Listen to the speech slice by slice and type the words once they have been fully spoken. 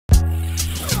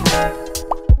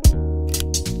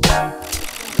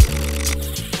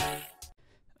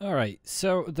right,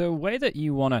 so the way that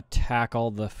you want to tackle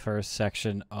the first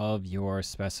section of your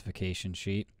specification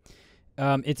sheet,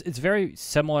 it's very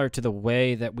similar to the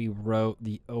way that we wrote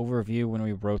the overview when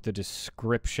we wrote the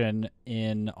description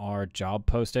in our job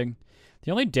posting. The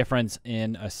only difference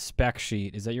in a spec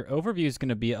sheet is that your overview is going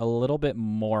to be a little bit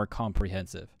more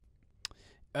comprehensive.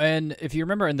 And if you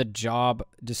remember in the job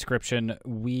description,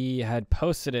 we had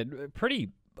posted it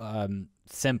pretty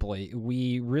simply.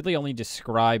 We really only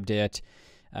described it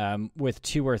with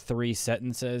 2 or 3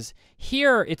 sentences.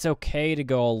 Here, it's okay to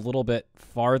go a little bit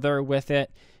farther with it.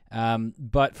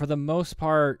 But for the most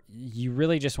part, you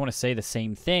really just want to say the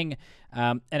same thing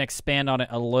and expand on it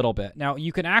a little bit. Now,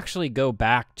 you can actually go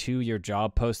back to your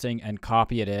job posting and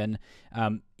copy it in.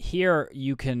 Here,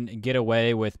 you can get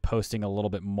away with posting a little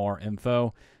bit more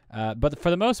info. But for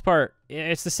the most part,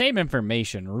 it's the same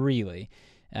information, really.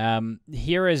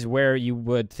 Here is where you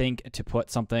would think to put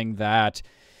something that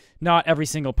not every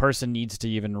single person needs to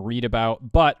even read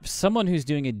about, but someone who's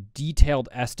doing a detailed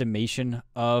estimation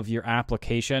of your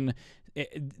application,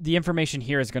 the information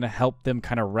here is going to help them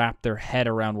kind of wrap their head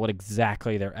around what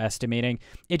exactly they're estimating.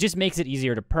 It just makes it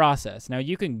easier to process. Now,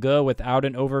 you can go without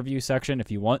an overview section if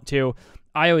you want to.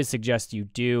 I always suggest you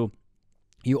do.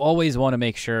 You always want to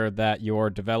make sure that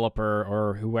your developer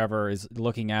or whoever is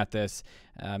looking at this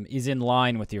is in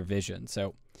line with your vision.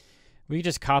 So we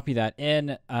just copy that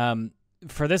in.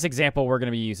 For this example, we're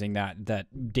going to be using that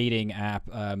dating app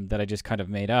that I just kind of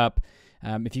made up.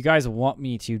 If you guys want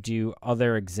me to do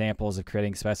other examples of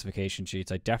creating specification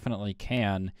sheets, I definitely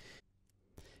can.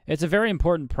 It's a very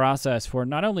important process for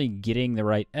not only getting the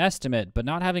right estimate, but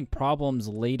not having problems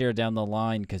later down the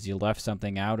line because you left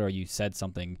something out or you said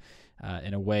something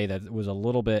in a way that was a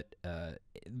little bit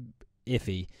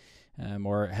iffy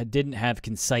or didn't have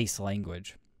concise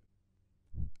language.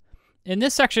 In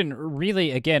this section, really,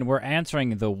 again, we're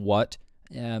answering the what,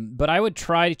 but I would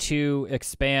try to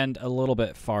expand a little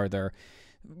bit farther.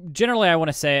 Generally, I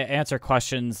want to answer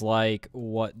questions like,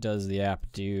 what does the app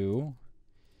do?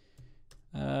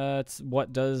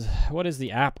 What is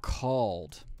the app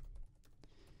called?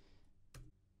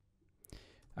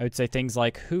 I would say things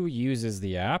like, who uses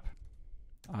the app?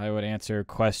 I would answer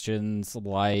questions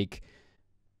like,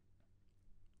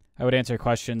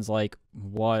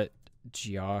 what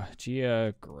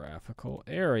geographical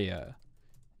area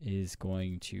is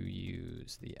going to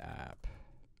use the app?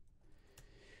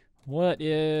 What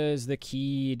is the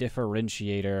key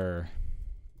differentiator?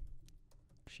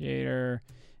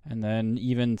 And then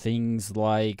even things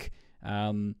like,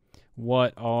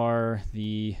 what are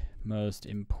the most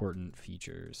important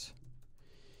features?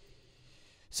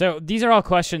 So these are all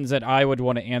questions that I would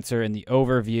want to answer in the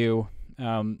overview.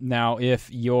 Now,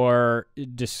 if your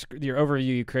overview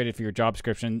you created for your job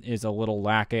description is a little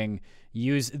lacking,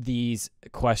 use these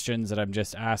questions that I'm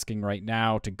just asking right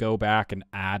now to go back and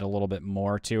add a little bit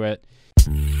more to it.